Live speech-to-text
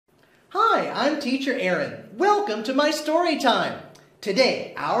I'm Teacher Aaron. Welcome to my story time.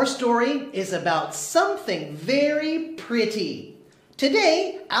 Today, our story is about something very pretty.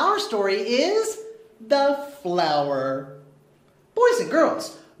 Today, our story is the flower. Boys and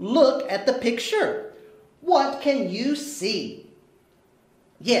girls, look at the picture. What can you see?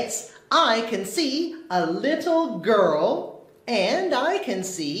 Yes, I can see a little girl and I can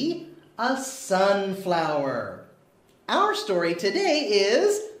see a sunflower. Our story today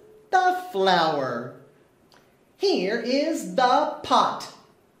is the flower. Here is the pot.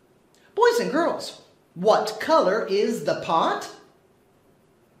 Boys and girls, what color is the pot?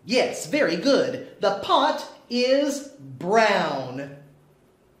 Yes, very good. The pot is brown.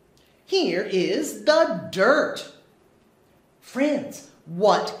 Here is the dirt. Friends,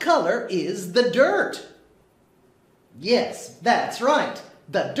 what color is the dirt? Yes, that's right.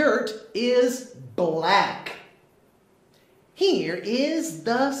 The dirt is black. Here is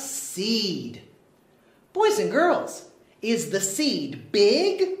the seed. Boys and girls, is the seed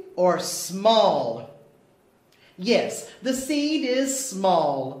big or small? Yes, the seed is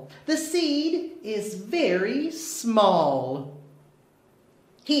small. The seed is very small.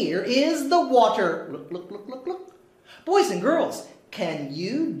 Here is the water. Look, look, look, look, look. Boys and girls, can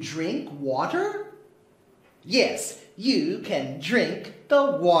you drink water? Yes, you can drink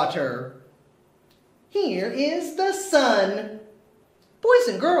the water. Here is the sun. Boys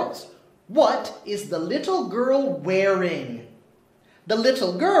and girls, what is the little girl wearing? The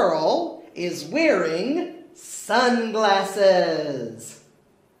little girl is wearing sunglasses.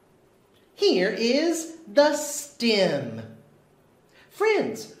 Here is the stem.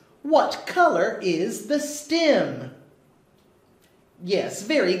 Friends, what color is the stem? Yes,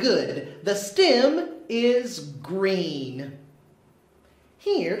 very good. The stem is green.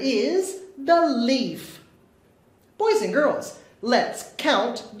 Here is the leaf. Boys and girls, let's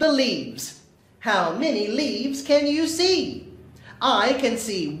count the leaves. How many leaves can you see? I can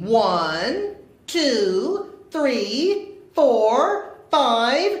see 1, 2, 3, 4,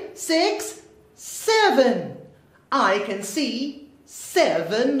 5, 6, 7. I can see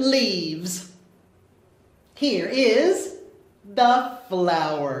 7 leaves. Here is the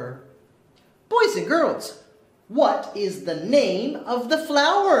flower. Boys and girls, what is the name of the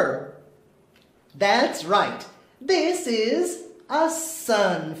flower? That's right. This is a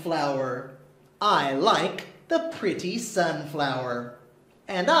sunflower. I like the pretty sunflower.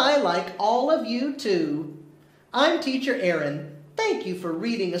 And I like all of you too. I'm Teacher Aaron. Thank you for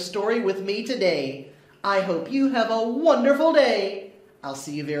reading a story with me today. I hope you have a wonderful day. I'll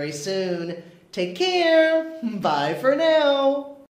see you very soon. Take care. Bye for now.